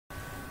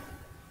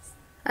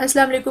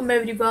Assalamu alaikum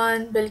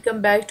everyone, welcome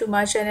back to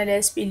my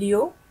channel SP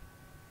Leo.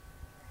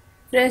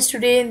 Friends,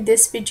 today in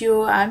this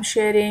video I'm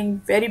sharing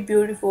very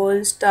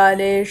beautiful,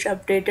 stylish,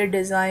 updated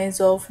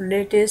designs of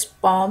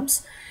latest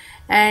pumps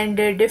and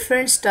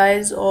different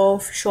styles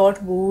of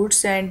short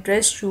boots and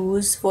dress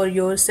shoes for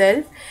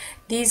yourself.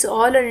 These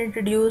all are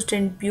introduced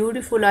in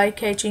beautiful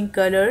eye-catching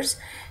colors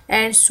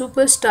and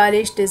super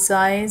stylish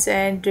designs,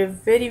 and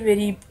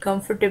very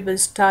comfortable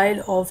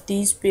style of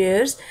these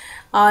pairs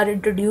are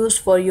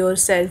introduced for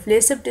yourself.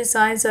 Lace-up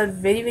designs are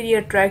very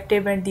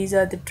attractive, and these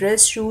are the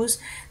dress shoes.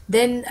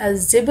 Then a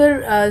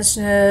zipper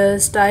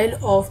style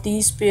of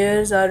these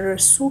pairs are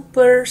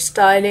super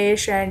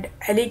stylish and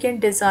elegant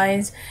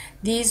designs.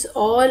 These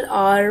all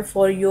are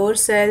for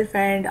yourself,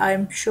 and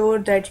I'm sure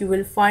that you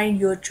will find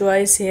your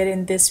choice here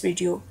in this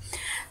video.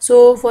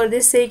 So for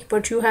this sake,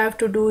 what you have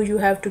to do, you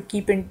have to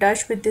keep in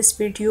touch with this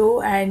video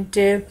and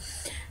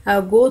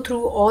go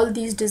through all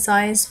these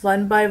designs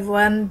one by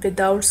one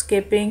without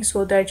skipping,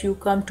 so that you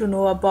come to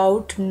know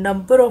about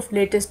number of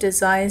latest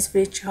designs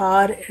which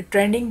are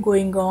trending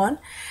going on,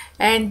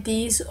 and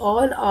these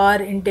all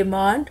are in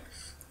demand.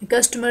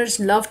 Customers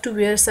love to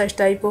wear such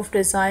type of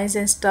designs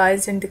and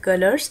styles and the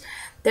colors.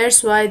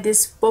 That's why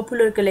this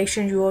popular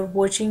collection you are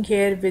watching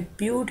here, with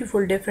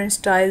beautiful different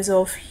styles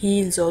of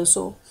heels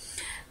also.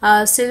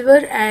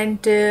 Silver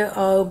and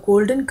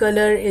golden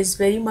color is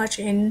very much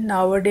in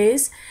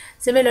nowadays.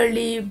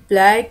 Similarly,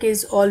 black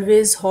is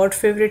always hot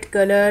favorite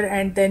color,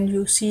 and then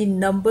you see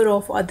number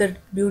of other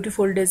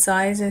beautiful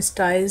designs and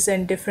styles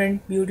and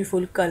different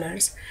beautiful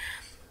colors.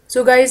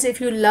 So guys, if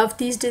you love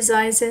these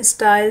designs and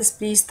styles,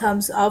 please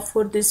thumbs up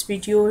for this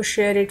video,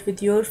 share it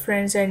with your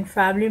friends and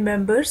family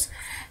members.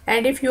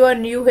 And if you are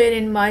new here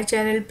in my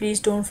channel, please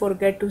don't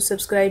forget to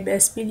subscribe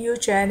SP Leo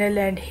channel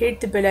and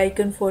hit the bell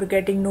icon for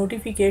getting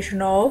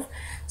notification of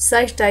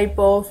such type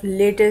of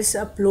latest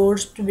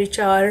uploads which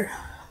are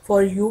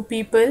for you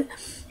people,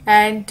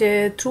 and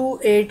through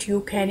it you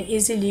can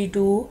easily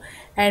do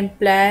and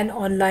plan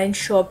online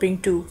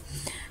shopping too.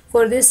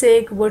 For this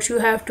sake, what you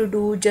have to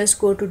do, just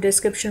go to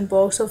description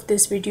box of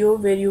this video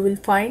where you will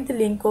find the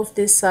link of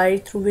this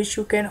site through which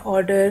you can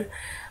order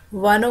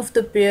one of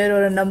the pair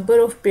or a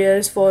number of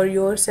pairs for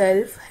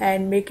yourself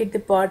and make it the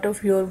part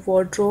of your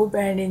wardrobe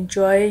and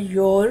enjoy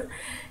your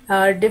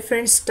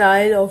different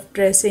style of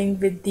dressing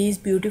with these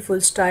beautiful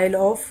style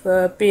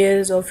of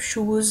pairs of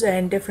shoes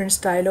and different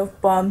style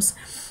of pumps.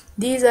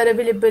 These are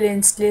available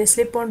in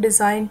slip-on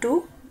design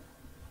too,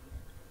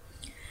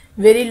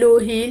 very low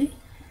heel,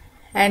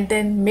 and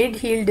then mid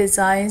heel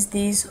designs.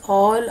 These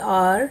all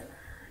are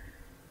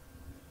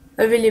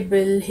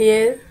available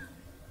here,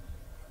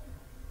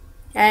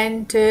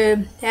 and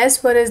as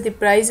far as the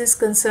price is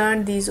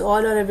concerned, these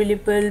all are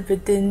available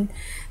within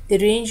the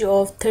range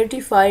of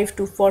 $35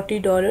 to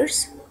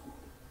 $40.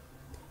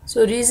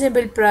 So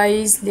reasonable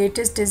price,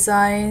 latest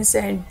designs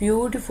and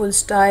beautiful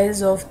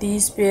styles of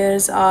these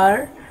pairs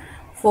are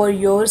for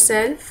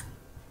yourself.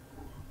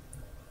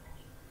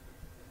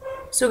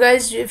 So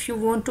guys, if you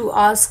want to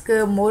ask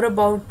more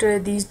about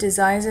these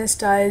designs and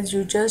styles,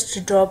 you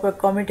just drop a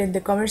comment in the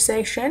comment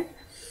section.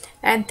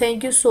 And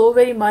thank you so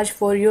very much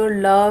for your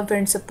love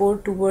and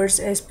support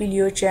towards SP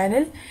Leo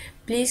channel.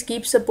 Please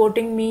keep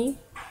supporting me,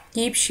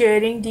 keep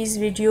sharing these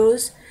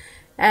videos,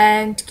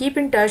 and keep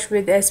in touch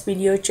with SP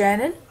Leo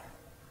channel.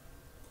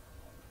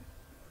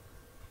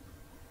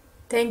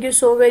 Thank you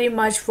so very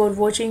much for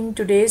watching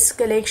today's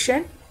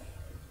collection.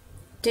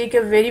 Take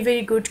a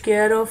very good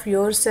care of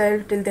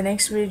yourself till the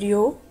next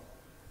video.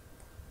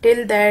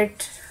 Till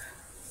that,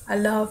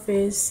 Allah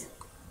Hafiz.